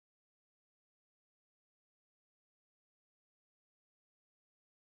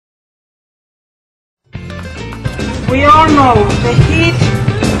We all know the heat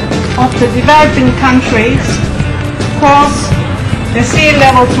of the developing countries cause the sea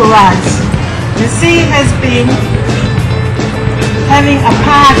level to rise. The sea has been having a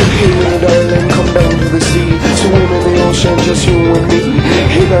party. Hey darling, come down to the sea, swim in the ocean, just you and me.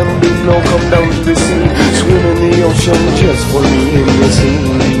 Hey bambino, come down to the sea, swim in the ocean, just for me and the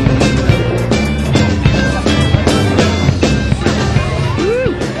sea.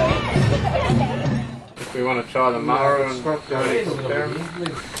 We want to try the mower and do an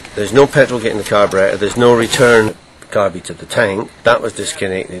experiment. There's no petrol getting the carburetor, there's no return carby to the tank. That was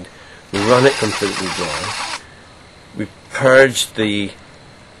disconnected. We run it completely dry. We purged the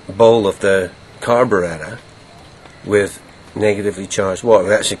bowl of the carburetor with negatively charged water.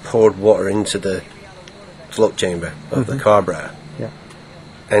 We actually poured water into the float chamber of the carburetor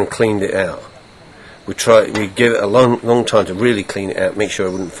and cleaned it out. We give it a long time to really clean it out, make sure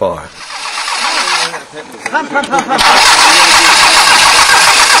it wouldn't fire.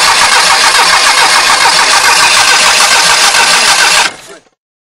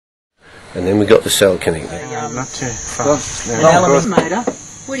 And then we got the cell connected. Not too fast.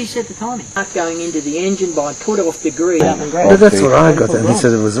 What did he set the timing? Not going into the engine by put-off degree. But that's what I got, and he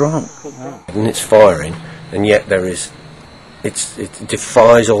said it was wrong. And it's firing, and yet it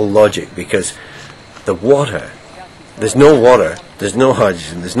defies all logic, because the water, there's no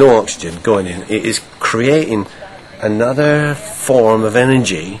hydrogen, there's no oxygen going in. It is creating another form of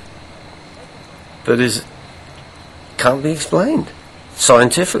energy that can't be explained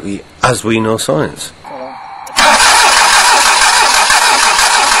scientifically as we know science.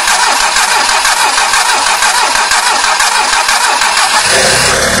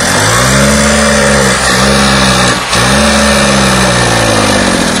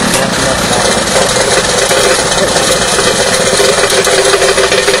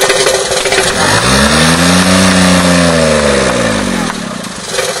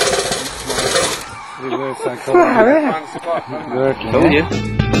 Told you.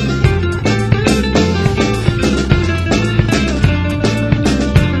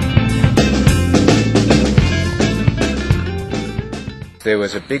 There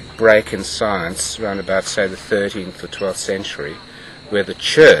was a big break in science around about, say, the 13th or 12th century, where the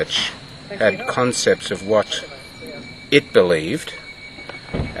church had concepts of what it believed,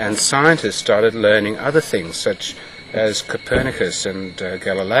 and scientists started learning other things, such as Copernicus and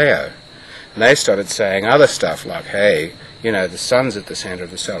Galileo. And they started saying other stuff like, hey, you know, the sun's at the center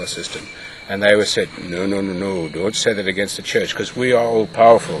of the solar system. And they were said, no, don't say that against the church, because we are all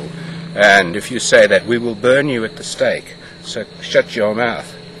powerful. And if you say that, we will burn you at the stake. So shut your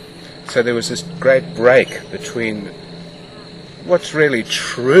mouth. So there was this great break between what's really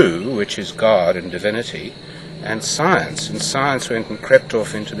true, which is God and divinity, and science. And science went and crept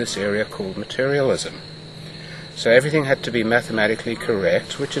off into this area called materialism. So everything had to be mathematically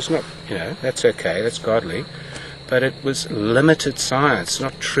correct, which is not, you know, that's okay, that's godly. But it was limited science,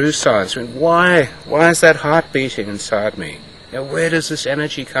 not true science. I mean, why is that heart beating inside me? You know, where does this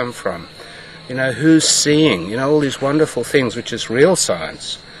energy come from? You know, who's seeing? You know, all these wonderful things, which is real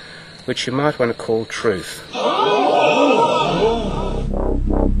science, which you might want to call truth.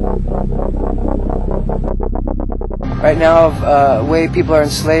 Right now, the way people are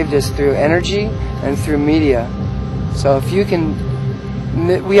enslaved is through energy and through media. So if you can,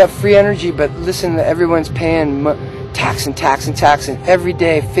 we have free energy, but listen, everyone's paying taxing every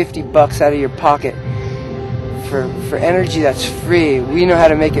day, $50 out of your pocket for energy that's free. We know how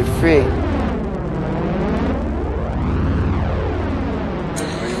to make it free.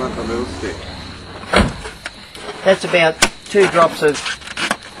 You want the little stick? That's about 2 drops of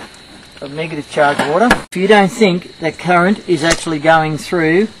negative charge water. If you don't think that current is actually going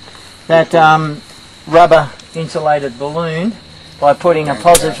through that rubber insulated balloon by putting a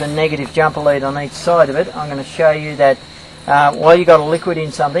positive and negative jumper lead on each side of it, I'm going to show you that while you've got a liquid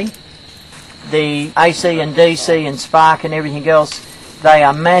in something, the AC and DC and spark and everything else, they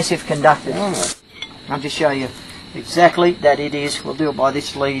are massive conductors. I'll just show you exactly that it is. We'll do it by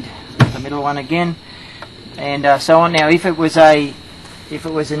this lead, the middle one again, and so on. Now, if it was an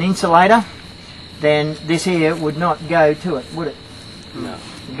insulator, then this here would not go to it, would it? No.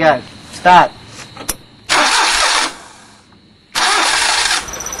 Go. Start.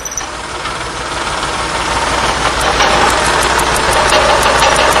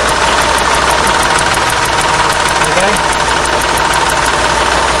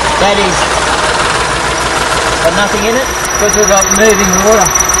 That is got nothing in it because we've got moving water.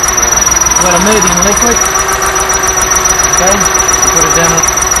 We've got a moving liquid. Okay, put it down.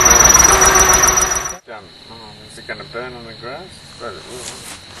 Is it going to burn on the grass? But it will.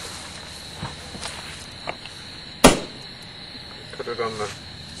 put it on the...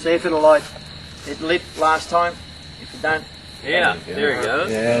 See if it'll light. It lit last time. If it don't... Yeah, there we go.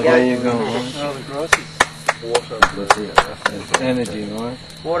 Yeah, there you go. Oh, the grass is Water. energy, right?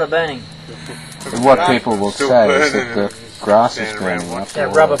 Water burning. What people will say is that the grass is burning up.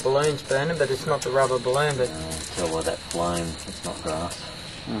 That rubber balloon's burning, but it's not the rubber balloon, but... Tell by that flame, it's not grass.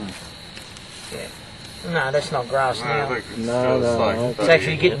 Yeah. No, that's not grass now. No. It's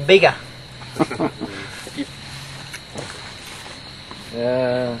actually getting bigger.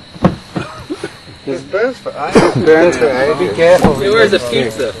 Yeah. It burns for ages. Be careful. Hey, where's the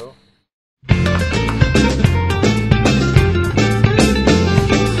pizza?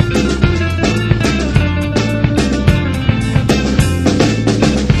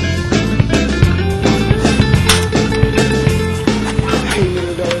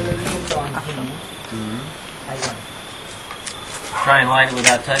 Try and light it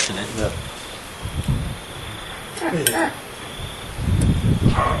without touching it. Yeah.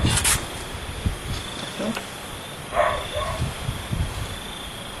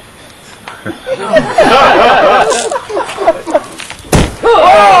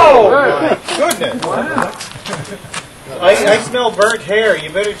 Oh! Goodness! I smell burnt hair. You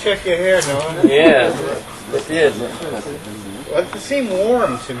better check your hair, Noah. Yeah, it did. Well, it seemed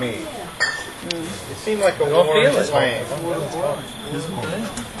warm to me. It seemed like a warm flame.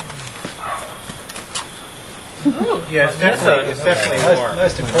 Yeah, it's definitely warm.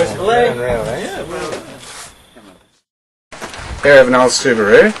 Most impressive. Here I have an old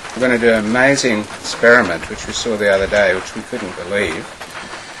Subaru. We're going to do an amazing experiment, which we saw the other day, which we couldn't believe,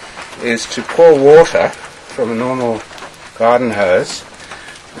 is to pour water from a normal garden hose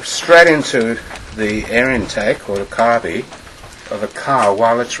straight into the air intake or the carby of a car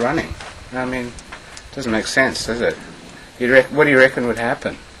while it's running. I mean, it doesn't make sense, does it? What do you reckon would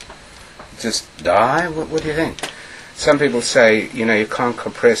happen? Just die? What do you think? Some people say, you know, you can't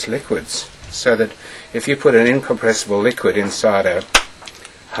compress liquids, so that if you put an incompressible liquid inside a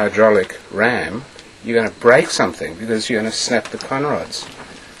hydraulic ram, you're going to break something because you're going to snap the conrods.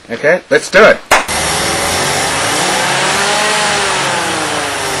 Okay, let's do it.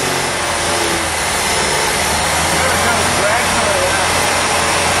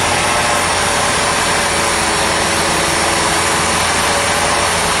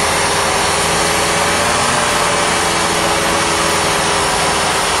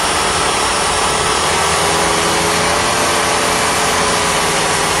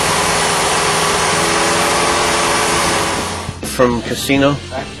 From Casino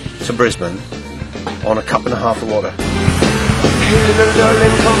to Brisbane on a cup and a half of water. Hey little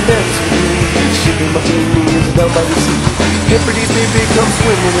darling, come dance with me. Shipping my feelings down by the sea. Hey pretty baby, come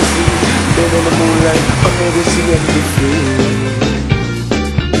swim in the sea. Bed in the moonlight, under the sea and be free.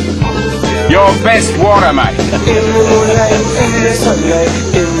 Your best water, mate. In the moonlight, in the sunlight,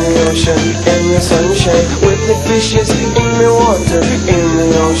 in the ocean, in the sunshine. With the fishes in the water, in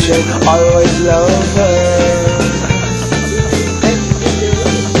the ocean. Always love her.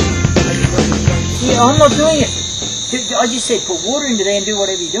 Yeah, I'm not doing it. I just said put water into there and do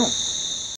whatever you're doing.